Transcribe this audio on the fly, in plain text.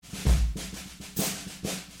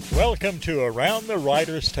Welcome to Around the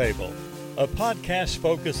Writer's Table, a podcast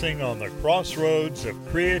focusing on the crossroads of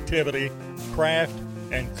creativity, craft,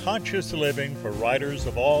 and conscious living for writers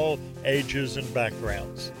of all ages and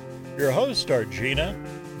backgrounds. Your hosts are Gina,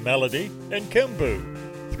 Melody, and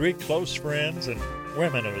KimBoo, three close friends and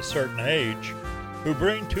women of a certain age who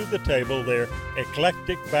bring to the table their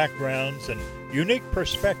eclectic backgrounds and unique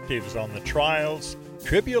perspectives on the trials,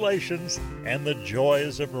 tribulations, and the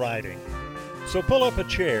joys of writing. So pull up a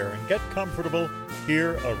chair and get comfortable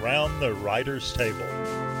here around the writer's table.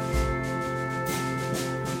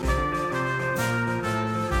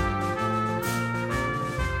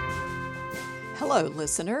 Hello,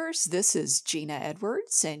 listeners. This is Gina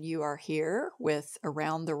Edwards, and you are here with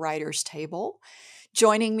Around the Writer's Table.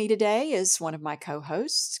 Joining me today is one of my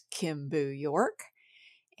co-hosts, KimBoo York,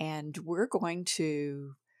 and we're going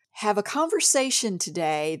to have a conversation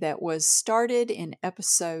today that was started in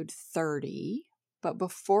episode 30. But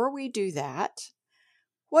before we do that,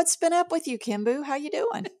 what's been up with you, KimBoo? How you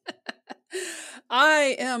doing?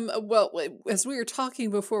 I am, well, as we were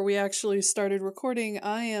talking before we actually started recording,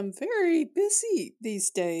 I am very busy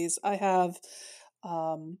these days. I have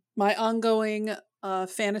my ongoing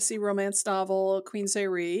fantasy romance novel, Queen's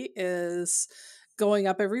Eyrie, is going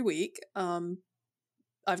up every week.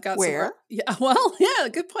 I've got Where? Yeah, well, yeah,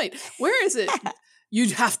 good point. Where is it?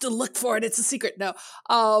 You'd have to look for it. It's a secret. No.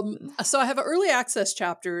 So I have early access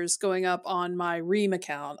chapters going up on my Reem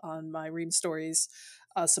account, on my Reem Stories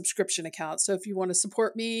subscription account. So if you want to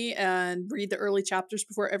support me and read the early chapters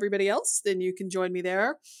before everybody else, then you can join me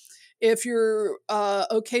there. If you're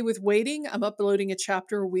okay with waiting, I'm uploading a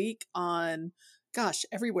chapter a week on,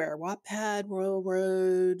 everywhere. Wattpad, Royal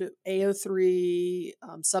Road, AO3,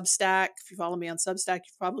 Substack. If you follow me on Substack,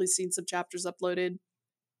 you've probably seen some chapters uploaded.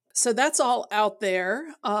 So that's all out there.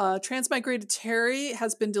 Transmigrated Terry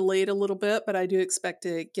has been delayed a little bit, but I do expect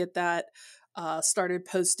to get that started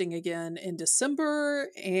posting again in December.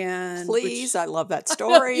 And Please, I love that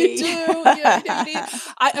story. You do. Yeah, you do.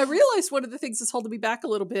 I realized one of the things that's holding me back a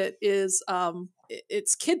little bit is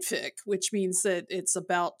it's kid fic, which means that it's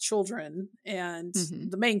about children, and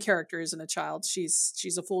the main character isn't a child.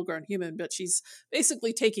 She's a full-grown human, but she's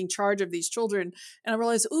basically taking charge of these children. And I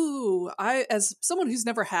realized, I, as someone who's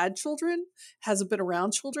never had children, hasn't been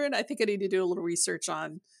around children, I think I need to do a little research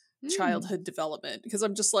on childhood development, because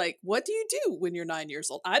I'm just like, what do you do when you're 9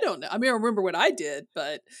 years old? I don't know. I mean, I remember what I did,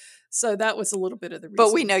 but so that was a little bit of the reason.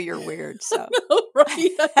 But we know you're weird, so. No, right?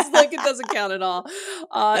 It's like it doesn't count at all.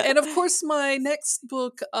 And of course, my next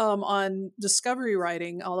book on discovery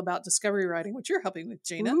writing, all about discovery writing, which you're helping with,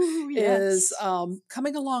 Gina, is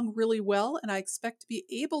coming along really well. And I expect to be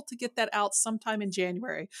able to get that out sometime in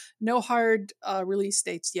January. No hard release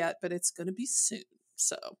dates yet, but it's going to be soon.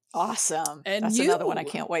 So awesome. And that's another one I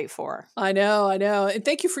can't wait for. I know. And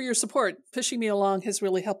thank you for your support. Pushing me along has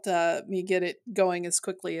really helped me get it going as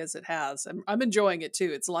quickly as it has. I'm enjoying it too.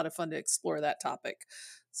 It's a lot of fun to explore that topic.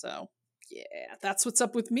 So yeah, that's what's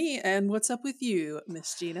up with me. And what's up with you,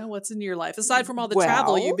 Miss Gina? What's in your life? Aside from all the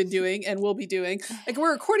travel you've been doing and will be doing. Like,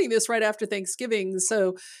 we're recording this right after Thanksgiving,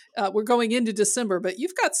 so we're going into December, but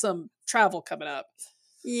you've got some travel coming up.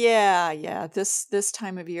 Yeah. This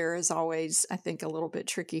time of year is always, I think, a little bit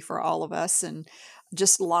tricky for all of us, and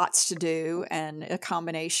just lots to do, and a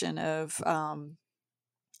combination of,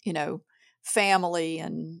 family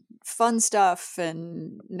and fun stuff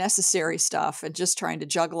and necessary stuff, and just trying to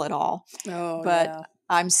juggle it all. But yeah.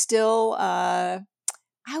 I'm still, I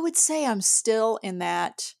would say I'm still in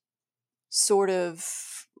that sort of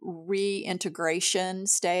reintegration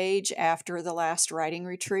stage after the last writing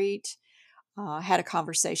retreat. I had a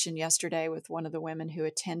conversation yesterday with one of the women who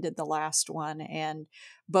attended the last one, and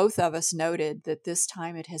both of us noted that this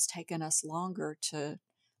time it has taken us longer to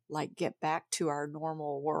get back to our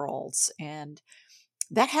normal worlds. And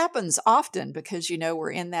that happens often because,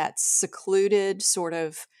 we're in that secluded sort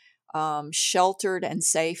of sheltered and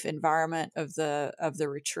safe environment of the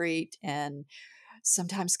retreat. And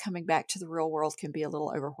sometimes coming back to the real world can be a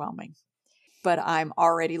little overwhelming. But I'm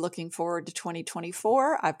already looking forward to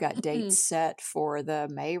 2024. I've got dates set for the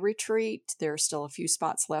May retreat. There are still a few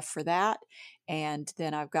spots left for that. And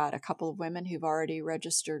then I've got a couple of women who've already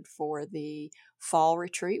registered for the fall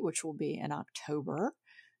retreat, which will be in October.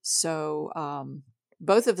 So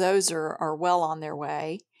both of those are well on their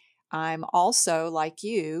way. I'm also, like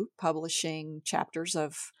you, publishing chapters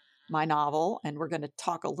of my novel, and we're going to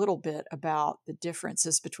talk a little bit about the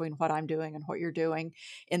differences between what I'm doing and what you're doing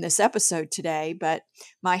in this episode today. But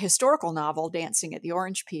my historical novel, Dancing at the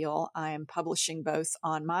Orange Peel, I am publishing both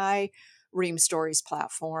on my Reem Stories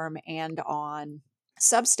platform and on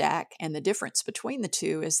Substack. And the difference between the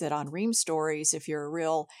two is that on Reem Stories, if you're a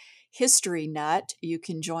real history nut, you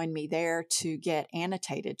can join me there to get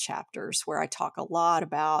annotated chapters where I talk a lot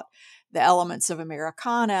about the elements of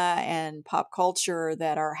Americana and pop culture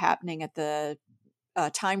that are happening at the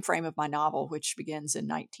time frame of my novel, which begins in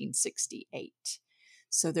 1968.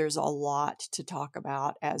 So there's a lot to talk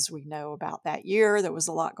about. As we know about that year, there was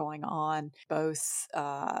a lot going on, both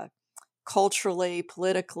culturally,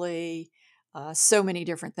 politically. So many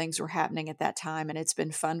different things were happening at that time, and it's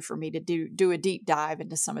been fun for me to do a deep dive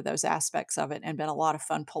into some of those aspects of it, and been a lot of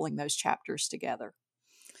fun pulling those chapters together.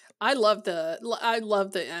 I love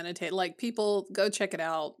the annotate. Like, people go check it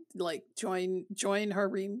out. Like, join her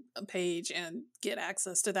Reem page and get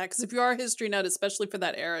access to that. Because if you are a history nut, especially for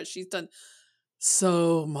that era, she's done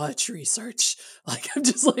so much research. Like, I'm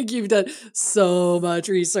just like, you've done so much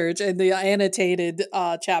research, and the annotated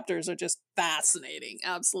chapters are just fascinating,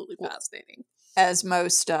 absolutely fascinating. As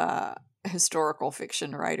most historical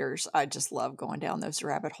fiction writers, I just love going down those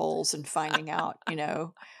rabbit holes and finding out,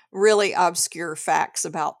 really obscure facts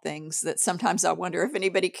about things that sometimes I wonder if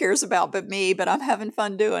anybody cares about but me, but I'm having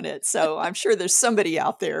fun doing it. So I'm sure there's somebody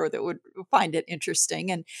out there that would find it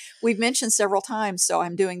interesting. And we've mentioned several times, so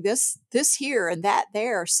I'm doing this here and that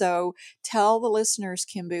there. So tell the listeners,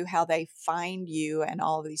 KimBoo, how they find you and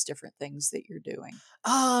all of these different things that you're doing.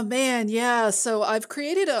 Oh man, yeah. So I've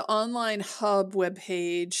created an online hub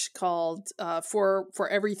webpage called for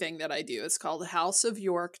everything that I do. It's called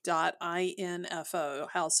houseofyork.info,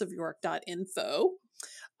 houseofyork.info.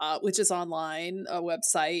 Which is online, a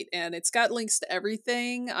website, and it's got links to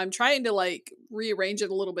everything. I'm trying to rearrange it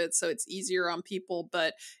a little bit so it's easier on people.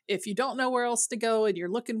 But if you don't know where else to go and you're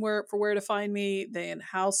looking for where to find me, then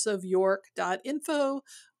houseofyork.info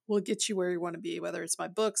will get you where you want to be, whether it's my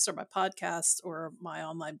books or my podcasts or my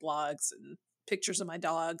online blogs and pictures of my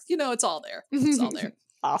dogs. It's all there. It's all there.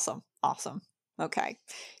 Awesome. Okay.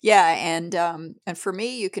 Yeah. And for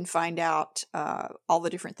me, you can find out all the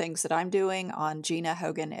different things that I'm doing on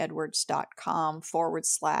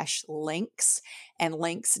ginahoganedwards.com/links. And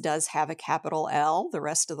links does have a capital L. The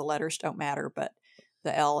rest of the letters don't matter, but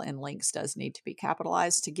the L in links does need to be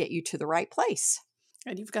capitalized to get you to the right place.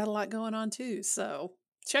 And you've got a lot going on too. So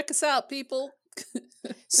check us out, people.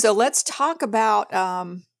 So let's talk about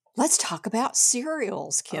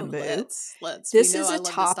serials, KimBoo. Let's. This is a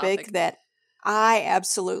topic that I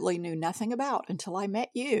absolutely knew nothing about until I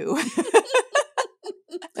met you.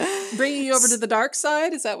 Bringing you over to the dark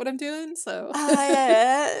side? Is that what I'm doing? So,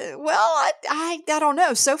 I don't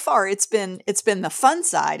know. So far, it's been the fun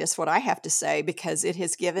side, is what I have to say, because it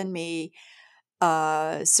has given me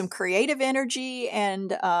some creative energy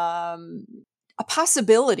and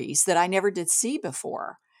possibilities that I never did see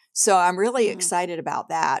before. So I'm really excited about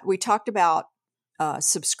that. We talked about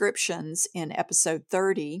subscriptions in episode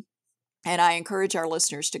 30. And I encourage our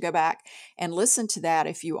listeners to go back and listen to that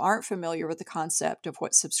if you aren't familiar with the concept of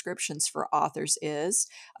what subscriptions for authors is.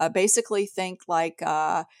 Basically, think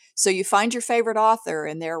so you find your favorite author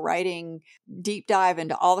and they're writing deep dive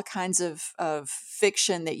into all the kinds of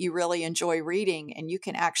fiction that you really enjoy reading, and you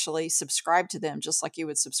can actually subscribe to them just like you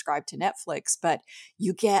would subscribe to Netflix, but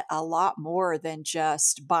you get a lot more than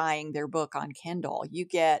just buying their book on Kindle. You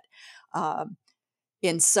get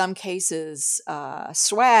in some cases,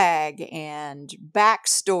 swag and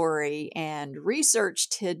backstory and research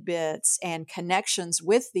tidbits and connections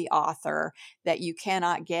with the author that you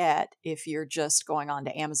cannot get if you're just going on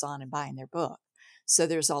to Amazon and buying their book. So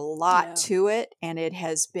there's a lot to it, and it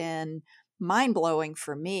has been mind-blowing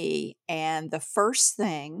for me. And the first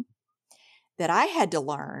thing that I had to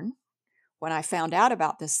learn when I found out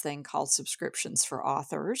about this thing called subscriptions for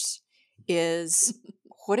authors is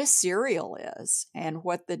what a serial is and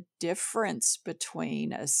what the difference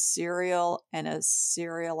between a serial and a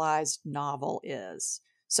serialized novel is.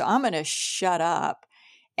 So I'm going to shut up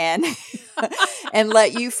and and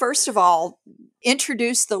let you, first of all,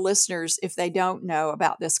 introduce the listeners if they don't know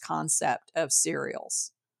about this concept of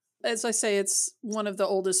serials. As I say, it's one of the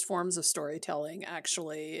oldest forms of storytelling,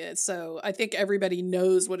 actually. So I think everybody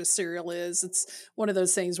knows what a serial is. It's one of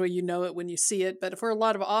those things where you know it when you see it. But for a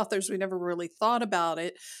lot of authors, we never really thought about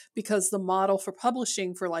it because the model for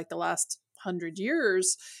publishing for the last 100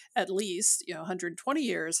 years, at least, 120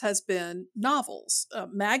 years, has been novels,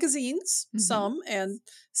 magazines, some, and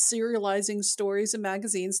serializing stories in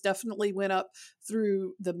magazines definitely went up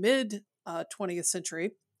through the mid 20th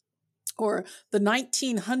century. Or the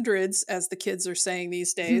 1900s, as the kids are saying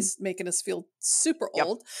these days, making us feel super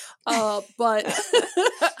old. But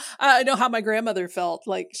I know how my grandmother felt.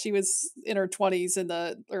 Like, she was in her 20s in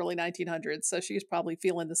the early 1900s, so she's probably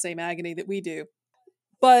feeling the same agony that we do.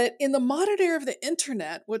 But in the modern era of the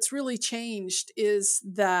internet, what's really changed is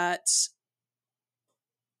that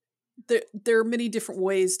there are many different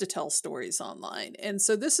ways to tell stories online. And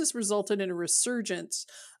so this has resulted in a resurgence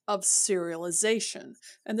of serialization.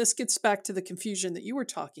 And this gets back to the confusion that you were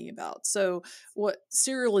talking about. So what is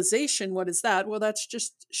that? Well, that's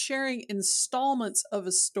just sharing installments of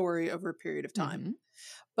a story over a period of time. Mm-hmm.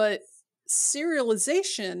 But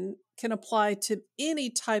serialization can apply to any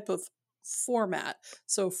type of format.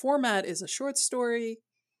 So format is a short story,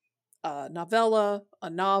 a novella, a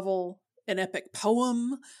novel, an epic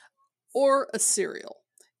poem, or a serial.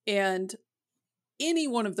 And any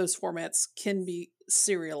one of those formats can be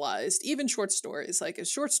serialized, even short stories. Like a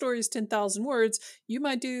short story is 10,000 words, you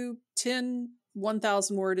might do 10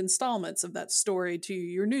 1,000 word installments of that story to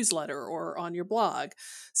your newsletter or on your blog.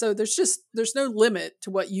 So there's no limit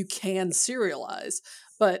to what you can serialize.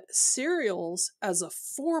 But serials as a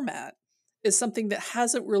format is something that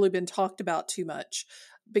hasn't really been talked about too much,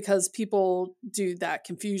 because people do that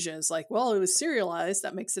confusion. It's like, well, it was serialized,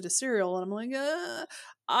 that makes it a serial. And I'm like,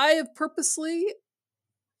 I have purposely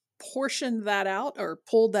portioned that out or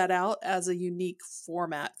pulled that out as a unique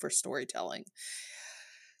format for storytelling.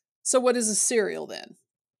 So what is a serial then?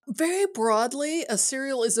 Very broadly, a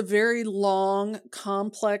serial is a very long,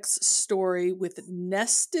 complex story with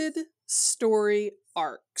nested story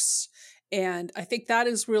arcs. And I think that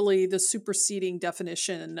is really the superseding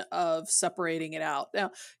definition of separating it out.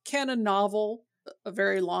 Now, can a novel, a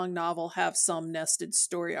very long novel, have some nested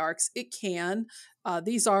story arcs? It can.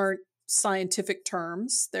 These aren't scientific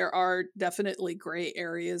terms. There are definitely gray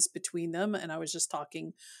areas between them. And I was just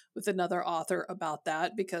talking with another author about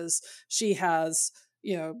that, because she has,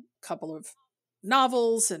 a couple of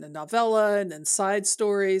novels and a novella and then side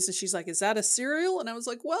stories. And she's like, is that a serial? And I was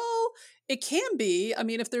like, well, it can be. I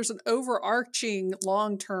mean, if there's an overarching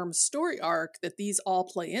long-term story arc that these all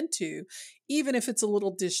play into, even if it's a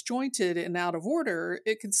little disjointed and out of order,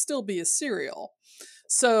 it can still be a serial.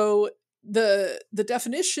 So the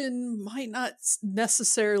definition might not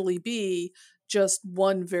necessarily be just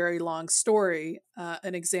one very long story.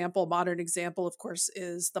 Modern example, of course,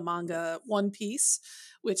 is the manga One Piece,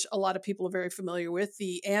 which a lot of people are very familiar with.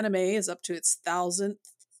 The anime is up to its 1,000th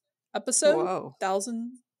episode. Whoa.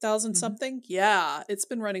 1,000 something. Yeah, it's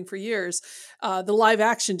been running for years. The live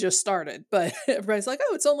action just started, but everybody's like,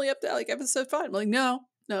 oh, it's only up to like episode 5. I'm like, no,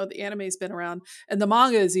 the anime's been around, and the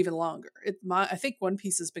manga is even longer. I think One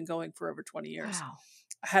Piece has been going for over 20 years. Wow.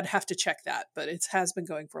 I have to check that, but it has been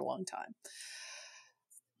going for a long time.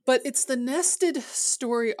 But it's the nested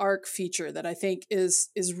story arc feature that I think is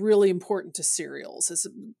really important to serials, is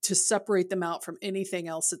to separate them out from anything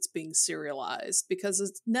else that's being serialized. Because a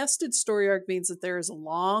nested story arc means that there is a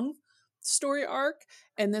long story arc,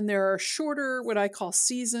 and then there are shorter, what I call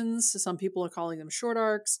seasons. Some people are calling them short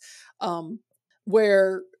arcs,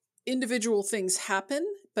 where individual things happen,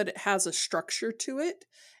 but it has a structure to it.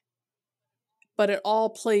 But it all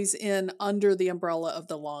plays in under the umbrella of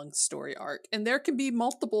the long story arc. And there can be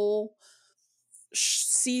multiple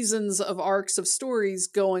seasons of arcs of stories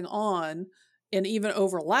going on and even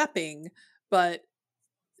overlapping, but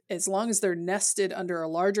as long as they're nested under a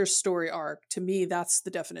larger story arc, to me, that's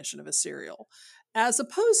the definition of a serial. As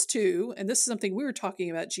opposed to, and this is something we were talking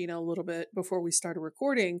about, Gina, a little bit before we started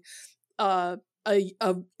recording, a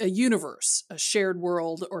universe, a shared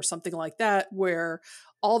world or something like that, where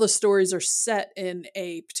all the stories are set in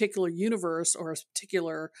a particular universe or a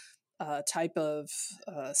particular type of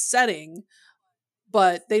setting,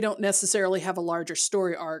 but they don't necessarily have a larger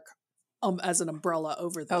story arc as an umbrella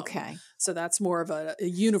over them. Okay. So that's more of a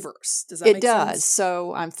universe. Does that make sense? It does.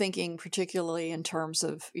 So I'm thinking particularly in terms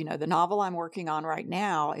of, the novel I'm working on right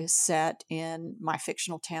now is set in my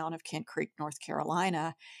fictional town of Kent Creek, North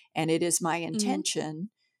Carolina. And it is my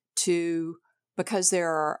intention to, because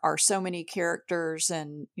there are so many characters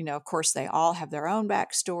and, of course, they all have their own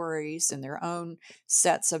backstories and their own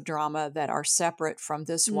sets of drama that are separate from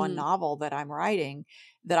this one novel that I'm writing,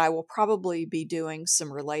 that I will probably be doing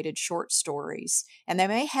some related short stories. And they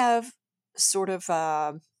may have sort of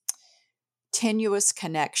a tenuous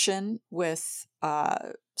connection with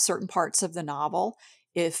certain parts of the novel.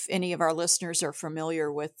 If any of our listeners are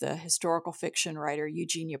familiar with the historical fiction writer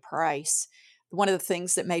Eugenia Price, one of the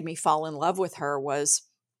things that made me fall in love with her was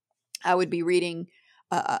I would be reading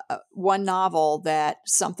one novel that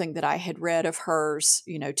something that I had read of hers,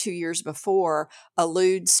 2 years before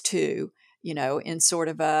alludes to. in sort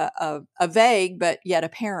of a vague but yet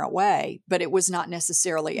apparent way, but it was not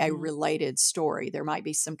necessarily a Mhm. related story. There might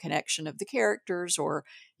be some connection of the characters, or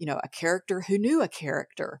a character who knew a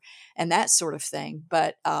character, and that sort of thing.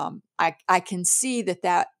 But I can see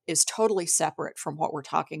that is totally separate from what we're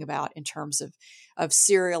talking about in terms of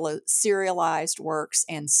serialized works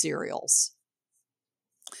and serials.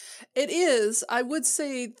 It is. I would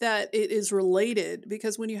say that it is related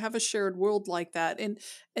because when you have a shared world like that, and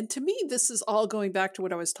to me, this is all going back to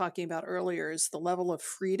what I was talking about earlier, is the level of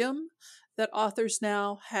freedom that authors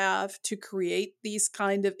now have to create these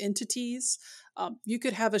kind of entities. You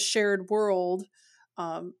could have a shared world.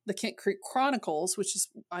 The Kent Creek Chronicles, which is,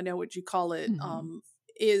 I know what you call it, Mm-hmm.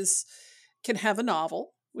 is can have a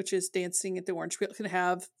novel, which is Dancing at the Orange Peel, can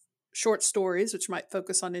have short stories, which might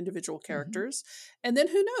focus on individual Mm-hmm. characters. And then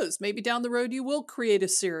who knows, maybe down the road you will create a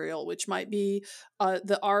serial, which might be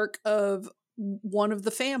the arc of one of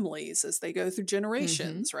the families as they go through Mm-hmm.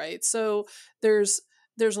 generations, right? So there's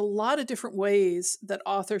a lot of different ways that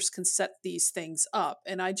authors can set these things up.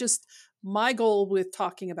 And my goal with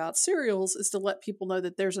talking about serials is to let people know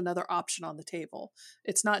that there's another option on the table.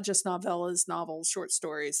 It's not just novellas, novels, short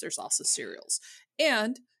stories, there's also serials.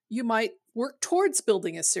 And you might work towards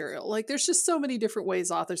building a serial. Like there's just so many different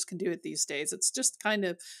ways authors can do it these days. It's just kind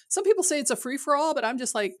of, some people say it's a free for all, but I'm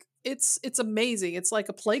just like, it's amazing. It's like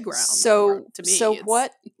a playground to So me. It's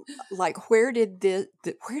what, like, where did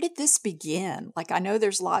this begin? Like, I know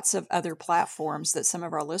there's lots of other platforms that some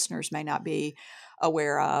of our listeners may not be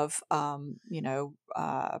aware of.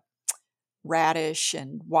 Radish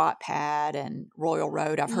and Wattpad and Royal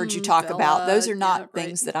Road. I've heard you talk about. Those Bella, are not yeah, right.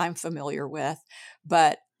 things that I'm familiar with,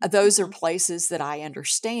 but those are Mhm. places that I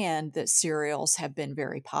understand that serials have been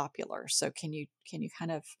very popular. So can you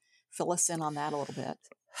kind of fill us in on that a little bit?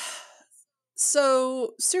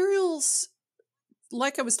 So serials,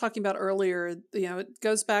 like I was talking about earlier, it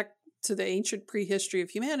goes back to the ancient prehistory of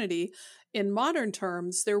humanity. In modern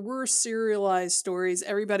terms, there were serialized stories.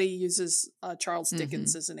 Everybody uses Charles Mm-hmm.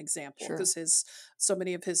 Dickens as an example Sure. because so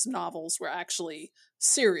many of his novels were actually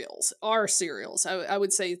serials. Are serials. I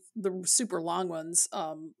would say the super long ones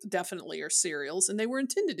definitely are serials, and they were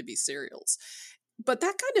intended to be serials. But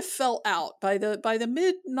that kind of fell out by the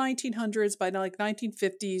mid 1900s. By like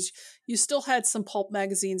 1950s, you still had some pulp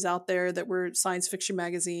magazines out there that were science fiction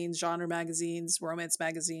magazines, genre magazines, romance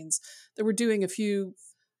magazines that were doing a few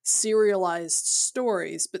serialized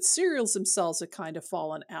stories, but serials themselves had kind of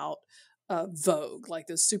fallen out of vogue, like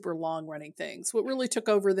those super long running things. What really took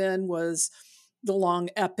over then was the long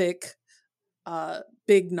epic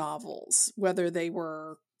big novels, whether they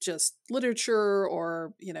were just literature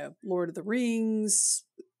or, Lord of the Rings,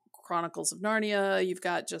 Chronicles of Narnia. You've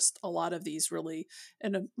got just a lot of these really,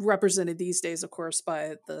 and represented these days, of course,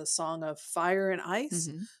 by the Song of Fire and Ice,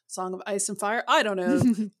 Mm-hmm. Song of Ice and Fire. I don't know,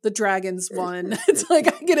 the Dragons one. It's like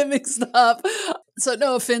I get it mixed up. So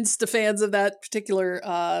no offense to fans of that particular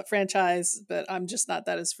franchise, but I'm just not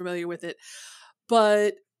that as familiar with it.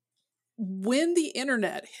 But when the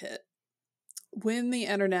internet hit,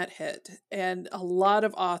 and a lot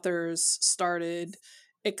of authors started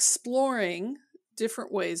exploring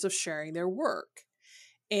different ways of sharing their work.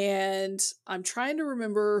 And I'm trying to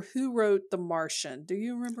remember who wrote The Martian. Do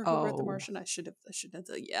you remember who wrote The Oh, Martian? I should have.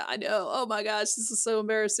 Yeah, I know. Oh my gosh, this is so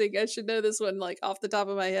embarrassing. I should know this one like off the top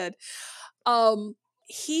of my head.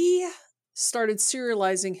 He started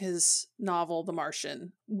serializing his novel The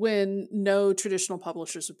Martian when no traditional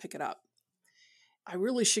publishers would pick it up. I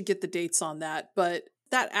really should get the dates on that, but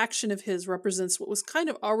that action of his represents what was kind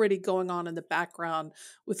of already going on in the background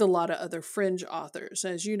with a lot of other fringe authors.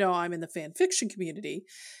 As you know, I'm in the fan fiction community.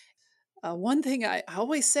 One thing I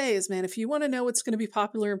always say is, man, if you want to know what's going to be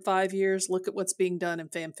popular in 5 years, look at what's being done in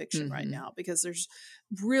fan fiction right mm-hmm. now, because there's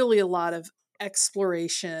really a lot of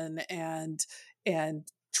exploration and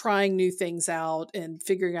trying new things out and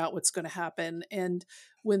figuring out what's going to happen. And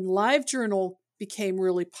when LiveJournal became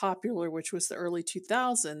really popular, which was the early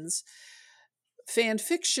 2000s, fan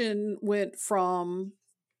fiction went from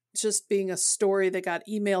just being a story that got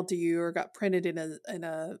emailed to you or got printed in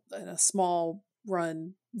a small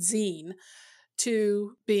run zine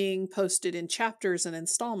to being posted in chapters and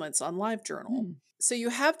installments on LiveJournal. Mm. So you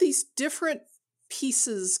have these different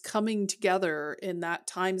pieces coming together in that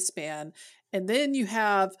time span. And then you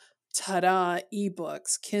have, ta-da,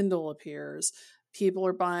 ebooks. Kindle appears. People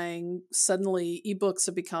are buying, suddenly ebooks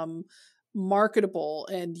have become marketable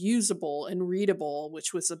and usable and readable,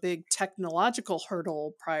 which was a big technological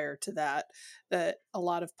hurdle prior to that a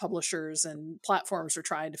lot of publishers and platforms are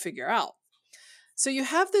trying to figure out. So you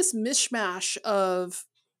have this mishmash of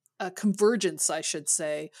a convergence, I should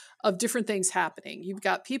say, of different things happening. You've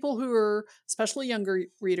got people who are, especially younger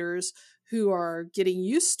readers, who are getting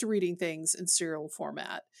used to reading things in serial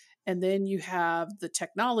format. And then you have the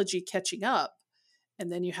technology catching up.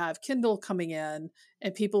 And then you have Kindle coming in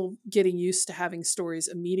and people getting used to having stories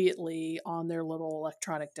immediately on their little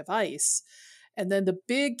electronic device. And then the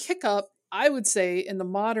big kick up, I would say, in the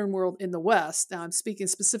modern world in the West, now I'm speaking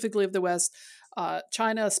specifically of the West,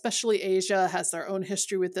 China, especially Asia, has their own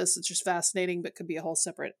history with this. It's just fascinating, but could be a whole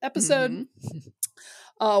separate episode.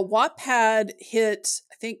 Wattpad hit,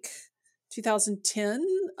 I think, 2010.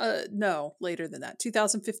 No, later than that,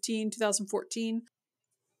 2015, 2014.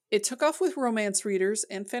 It took off with romance readers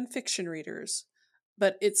and fan fiction readers,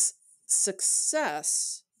 but its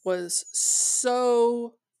success was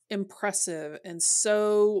so impressive and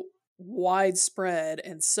so widespread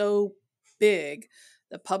and so big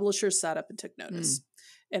that publishers sat up and took notice.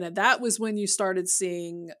 And that was when you started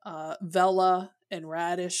seeing Vela and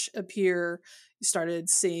Radish appear. You started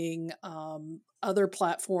seeing other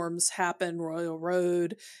platforms happen, Royal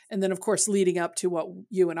Road, and then, of course, leading up to what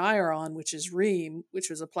you and I are on, which is Reem, which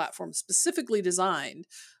was a platform specifically designed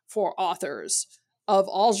for authors of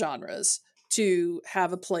all genres to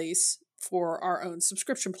have a place for our own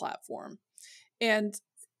subscription platform. And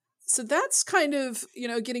so that's kind of,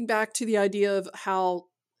 getting back to the idea of how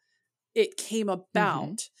it came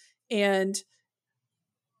about. And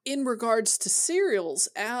in regards to serials,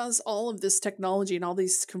 as all of this technology and all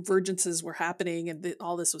these convergences were happening and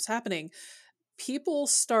all this was happening, people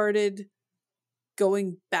started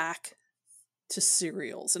going back to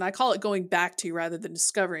serials. And I call it going back to rather than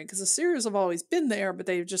discovering, because the serials have always been there, but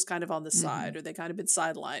they've just kind of on the side, or they kind of been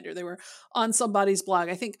sidelined, or they were on somebody's blog.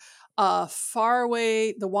 I think Far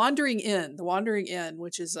Away, The Wandering Inn,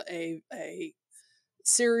 which is a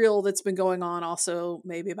serial that's been going on also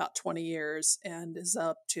maybe about 20 years and is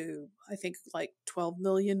up to, I think, like 12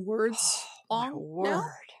 million words long now.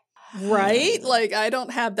 Right? Like, I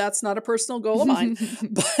don't have, that's not a personal goal of mine,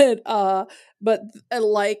 but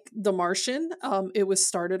like The Martian, it was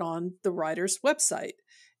started on the writer's website,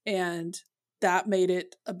 and that made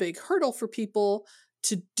it a big hurdle for people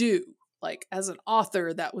to do. Like, as an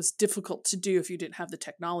author, that was difficult to do if you didn't have the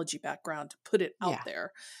technology background to put it out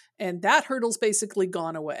there. And that hurdle's basically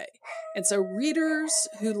gone away. And so readers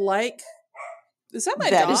who like, is that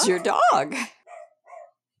my dog? That is your dog.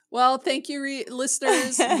 Well, thank you,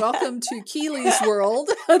 listeners. Welcome to Keely's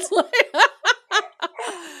world.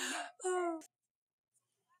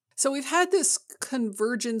 So we've had this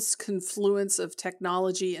confluence of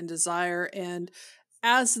technology and desire. And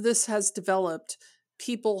as this has developed,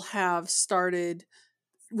 people have started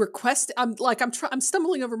requesting. I'm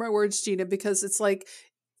stumbling over my words, Gina, because it's like,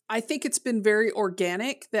 I think it's been very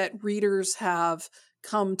organic that readers have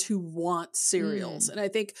come to want serials. And I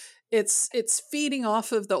think it's feeding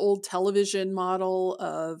off of the old television model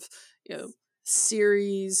of,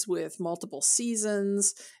 series with multiple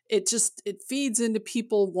seasons. It feeds into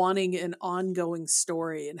people wanting an ongoing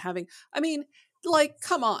story and having, like,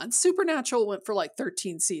 come on, Supernatural went for like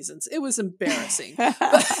 13 seasons. It was embarrassing.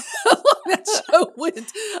 That show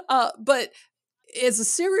went, but as a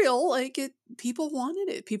serial, like, people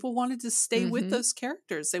wanted it. People wanted to stay with those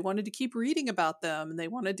characters. They wanted to keep reading about them, and they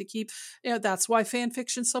wanted to keep, that's why fan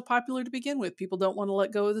fiction's so popular to begin with. People don't want to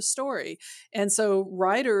let go of the story. And so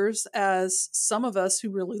writers, as some of us who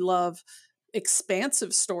really love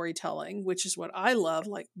expansive storytelling, which is what I love,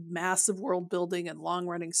 like massive world building and long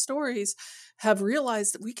running stories, have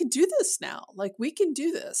realized that we can do this now. Like, we can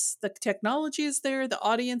do this. The technology is there. The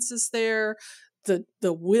audience is there. The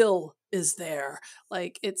will is there.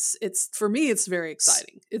 Like, it's for me, it's very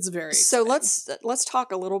exciting. It's very exciting. So let's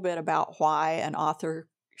talk a little bit about why an author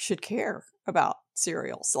should care about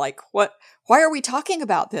serials. Like, why are we talking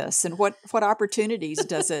about this, and what opportunities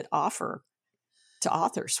does it offer to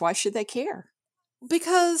authors? Why should they care?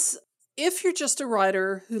 Because if you're just a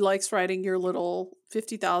writer who likes writing your little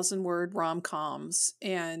 50,000 word rom-coms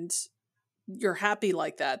and you're happy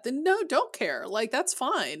like that, then no, don't care. Like, that's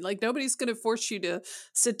fine. Like, nobody's going to force you to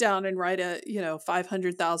sit down and write a,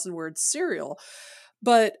 500,000 word serial.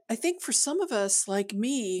 But I think for some of us, like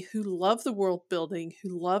me, who love the world building,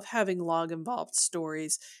 who love having log involved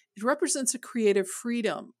stories, it represents a creative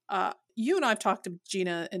freedom. You and I have talked to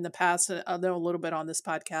Gina in the past, and I know a little bit on this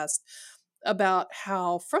podcast, about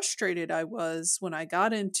how frustrated I was when I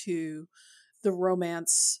got into the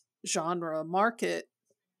romance genre market,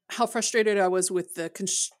 how frustrated I was with the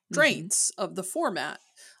constraints of the format.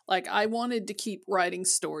 Like, I wanted to keep writing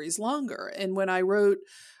stories longer. And when I wrote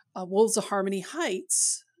Wolves of Harmony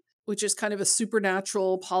Heights, which is kind of a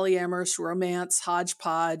supernatural polyamorous romance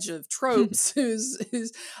hodgepodge of tropes,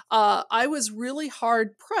 I was really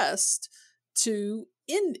hard pressed to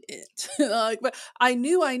end it. But I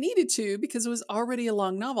knew I needed to because it was already a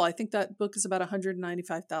long novel. I think that book is about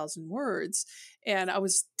 195,000 words. And I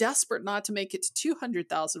was desperate not to make it to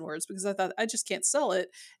 200,000 words because I thought I just can't sell it.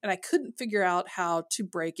 And I couldn't figure out how to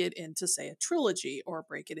break it into, say, a trilogy or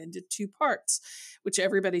break it into 2 parts, which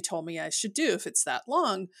everybody told me I should do if it's that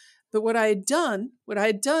long. But what I had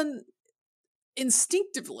done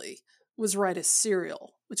instinctively was write a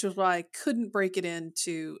serial, which was why I couldn't break it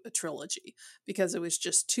into a trilogy because it was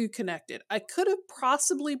just too connected. I could have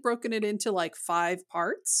possibly broken it into like 5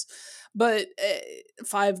 parts, but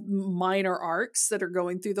 5 minor arcs that are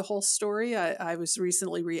going through the whole story. I was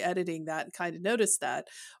recently re-editing that and kind of noticed that.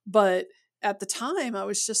 But at the time, I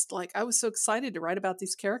was just like, I was so excited to write about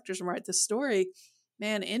these characters and write this story.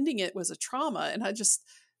 Man, ending it was a trauma. And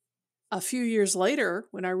a few years later,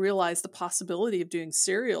 when I realized the possibility of doing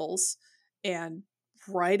serials and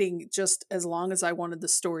writing just as long as I wanted the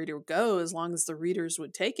story to go, as long as the readers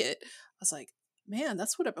would take it, I was like, man,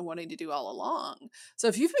 that's what I've been wanting to do all along. So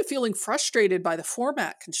if you've been feeling frustrated by the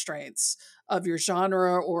format constraints of your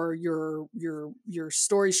genre or your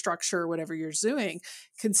story structure or whatever you're doing,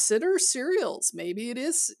 consider serials. Maybe it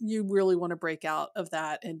is you really want to break out of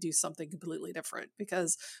that and do something completely different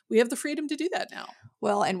because we have the freedom to do that now.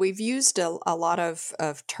 Well, and we've used a lot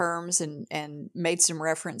of terms and made some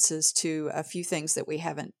references to a few things that we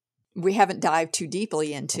haven't dived too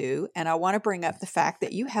deeply into. And I want to bring up the fact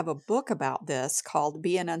that you have a book about this called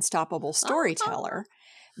Be an Unstoppable Storyteller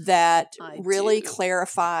that really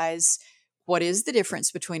clarifies what is the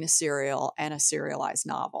difference between a serial and a serialized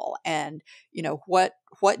novel. And,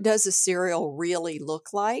 what does a serial really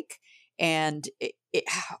look like? And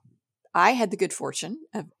I had the good fortune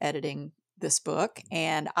of editing this book,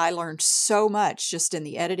 and I learned so much just in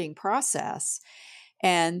the editing process.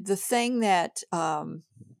 And the thing that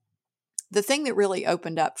really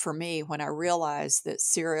opened up for me when I realized that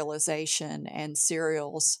serialization and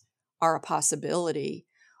serials are a possibility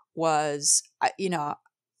was,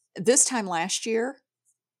 this time last year,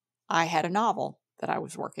 I had a novel that I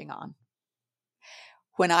was working on.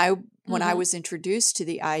 When I was introduced to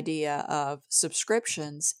the idea of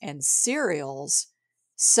subscriptions and serials,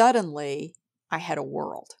 suddenly I had a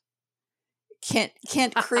world. Kent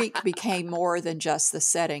Creek became more than just the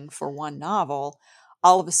setting for one novel.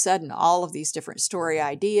 All of a sudden, all of these different story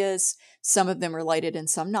ideas, some of them related and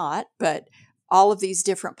some not, but all of these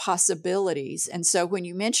different possibilities. And so when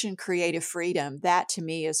you mention creative freedom, that to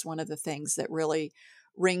me is one of the things that really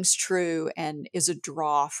rings true and is a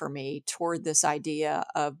draw for me toward this idea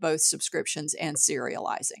of both subscriptions and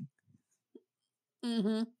serializing.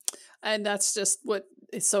 Mm-hmm. And that's just what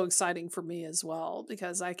is so exciting for me as well,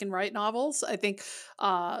 because I can write novels. I think,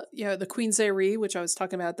 the Queen's Eyrie, which I was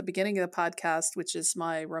talking about at the beginning of the podcast, which is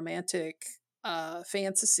my romantic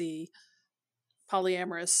fantasy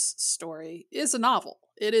polyamorous story, is a novel.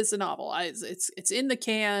 It is a novel. It's in the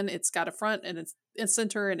can. It's got a front and a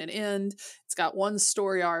center and an end. It's got one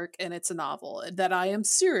story arc, and it's a novel that I am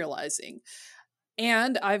serializing.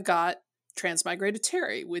 And I've got Transmigrated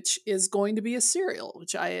Terry, which is going to be a serial,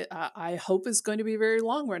 which I hope is going to be a very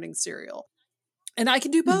long running serial. And I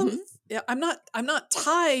can do both. Yeah, I'm not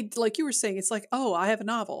tied, like you were saying. It's like, oh, I have a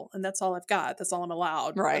novel and that's all I've got. That's all I'm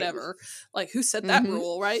allowed. Right. Whatever. Like, who set that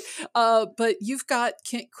rule, right? But you've got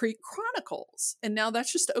Kent Creek Chronicles, and now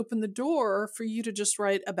that's just opened the door for you to just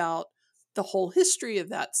write about the whole history of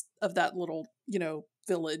that little,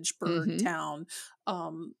 village, burg, town,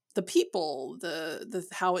 the people, the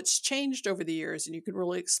how it's changed over the years, and you can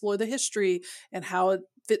really explore the history and how it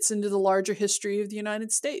fits into the larger history of the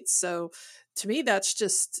United States. So to me, I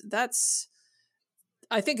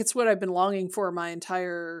think it's what I've been longing for my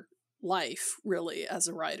entire life, really, as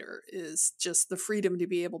a writer, is just the freedom to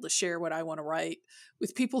be able to share what I want to write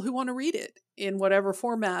with people who want to read it in whatever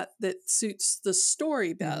format that suits the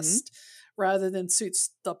story best, rather than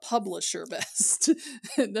suits the publisher best.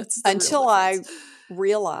 That's until I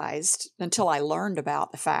learned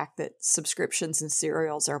about the fact that subscriptions and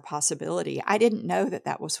serials are a possibility. I didn't know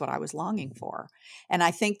that was what I was longing for. And I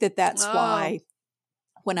think that's why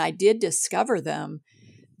when I did discover them,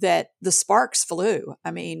 that the sparks flew. I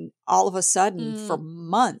mean, all of a sudden for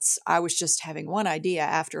months, I was just having one idea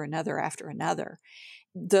after another after another.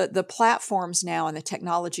 The platforms now and the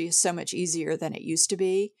technology is so much easier than it used to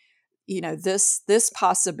be. This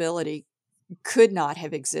possibility could not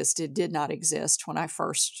have existed, did not exist when I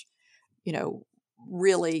first,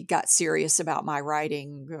 really got serious about my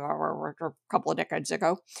writing a couple of decades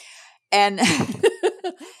ago. And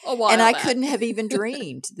A while And I back. couldn't have even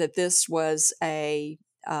dreamed that this was a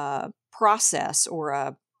process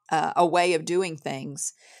or a way of doing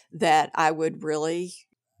things that I would really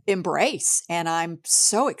embrace. And I'm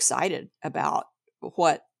so excited about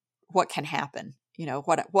what can happen.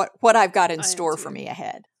 What I've got in I am store for too. me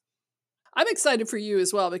ahead. I'm excited for you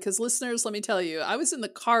as well because listeners, let me tell you, I was in the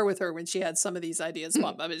car with her when she had some of these ideas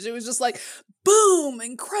pop up. It was just like, boom,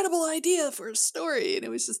 incredible idea for a story. And it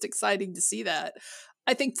was just exciting to see that.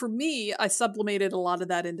 I think for me, I sublimated a lot of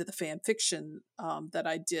that into the fan fiction that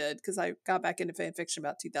I did because I got back into fan fiction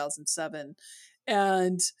about 2007.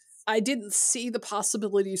 And I didn't see the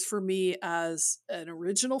possibilities for me as an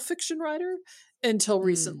original fiction writer until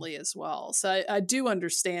recently as well. So I do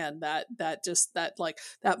understand that like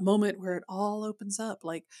that moment where it all opens up,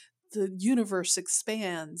 like the universe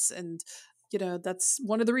expands. And that's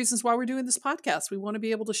one of the reasons why we're doing this podcast. We want to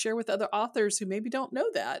be able to share with other authors who maybe don't know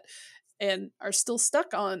that and are still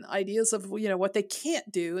stuck on ideas of what they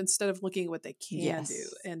can't do instead of looking at what they can do. Yes.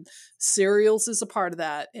 And serials is a part of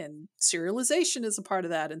that, and serialization is a part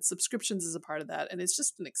of that, and subscriptions is a part of that. And it's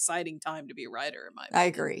just an exciting time to be a writer, in my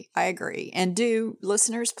opinion. I agree. And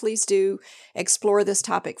listeners, please do explore this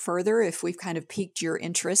topic further if we've kind of piqued your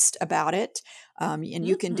interest about it. And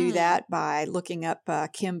you can do that by looking up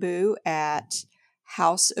KimBoo at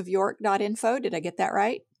houseofyork.info. Did I get that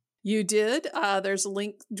right? You did. There's a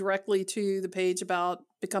link directly to the page about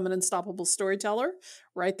Become an Unstoppable Storyteller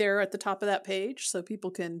right there at the top of that page. So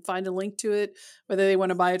people can find a link to it, whether they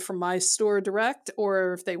want to buy it from my store direct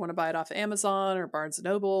or if they want to buy it off Amazon or Barnes &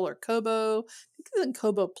 Noble or Kobo. I think it's in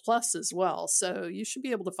Kobo Plus as well. So you should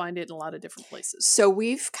be able to find it in a lot of different places. So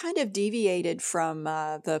we've kind of deviated from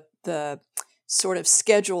the sort of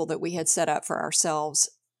schedule that we had set up for ourselves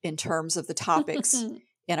in terms of the topics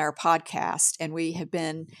in our podcast. And we have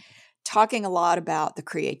been talking a lot about the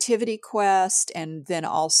creativity quest and then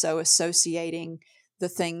also associating the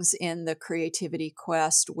things in the creativity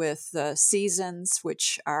quest with the seasons,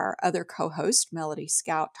 which our other co-host, Melody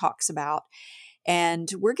Scout, talks about.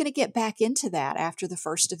 And we're going to get back into that after the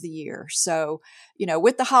first of the year. So,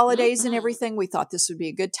 with the holidays and everything, we thought this would be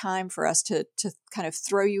a good time for us to kind of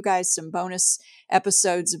throw you guys some bonus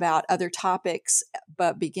episodes about other topics.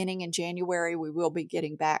 But beginning in January, we will be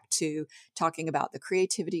getting back to talking about the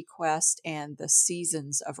creativity quest and the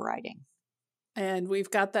seasons of writing. And we've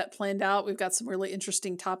got that planned out. We've got some really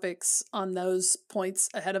interesting topics on those points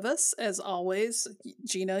ahead of us. As always,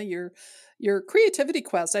 Gina, your creativity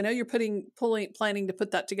quest. I know you're planning to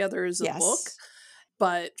put that together as a book.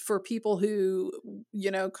 But for people who,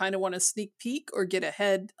 kind of want to sneak peek or get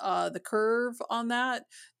ahead the curve on that,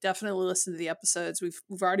 definitely listen to the episodes. We've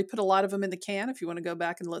already put a lot of them in the can if you want to go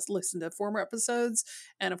back and listen to former episodes.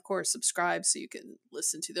 And of course, subscribe so you can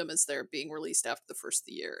listen to them as they're being released after the first of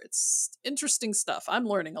the year. It's interesting stuff. I'm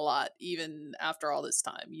learning a lot even after all this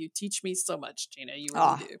time. You teach me so much, Gina. You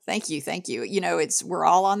really do. Thank you. Thank you. We're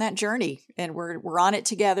all on that journey and we're on it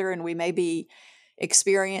together, and we may be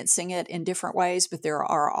experiencing it in different ways, but there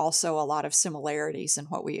are also a lot of similarities in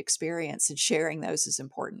what we experience, and sharing those is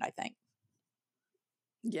important, I think.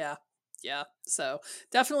 Yeah. So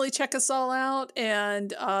definitely check us all out.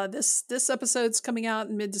 And this episode's coming out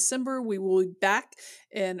in mid-December. We will be back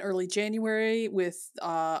in early January with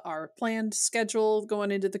our planned schedule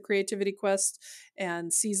going into the Creativity Quest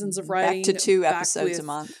and seasons of writing. Back to 2 episodes a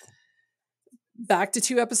month. Back to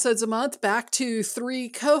 2 episodes a month, back to 3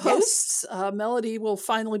 co-hosts. Yes. Melody will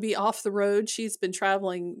finally be off the road. She's been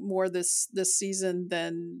traveling more this season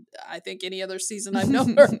than I think any other season I've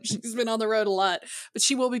known her. She's been on the road a lot, but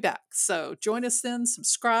she will be back. So join us then,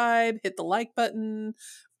 subscribe, hit the like button.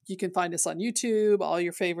 You can find us on YouTube, all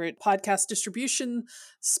your favorite podcast distribution,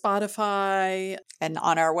 Spotify. And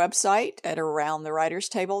on our website at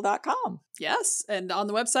aroundthewriterstable.com. Yes. And on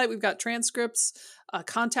the website, we've got transcripts, a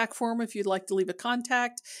contact form if you'd like to leave a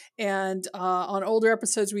contact. And on older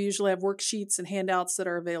episodes, we usually have worksheets and handouts that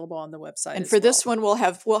are available on the website. And for this one, we'll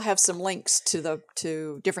have some links to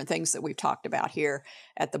different things that we've talked about here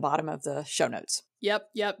at the bottom of the show notes.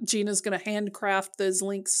 Yep. Gina's going to handcraft those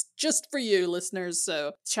links just for you, listeners.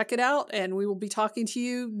 So check it out, and we will be talking to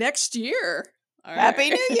you next year. All right.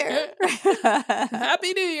 Happy New Year.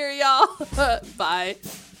 Happy New Year, y'all. Bye.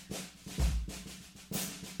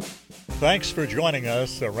 Thanks for joining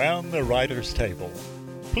us around the writer's table.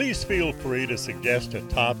 Please feel free to suggest a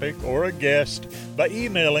topic or a guest by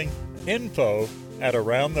emailing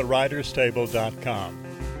info@aroundthewriterstable.com.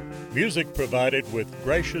 Music provided with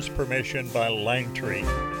gracious permission by Langtree.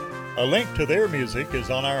 A link to their music is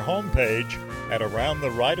on our homepage at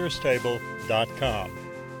aroundthewriterstable.com.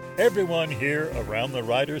 Everyone here around the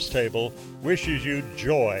Writer's Table wishes you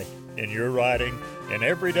joy in your writing and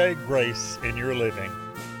everyday grace in your living.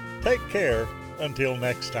 Take care until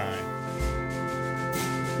next time.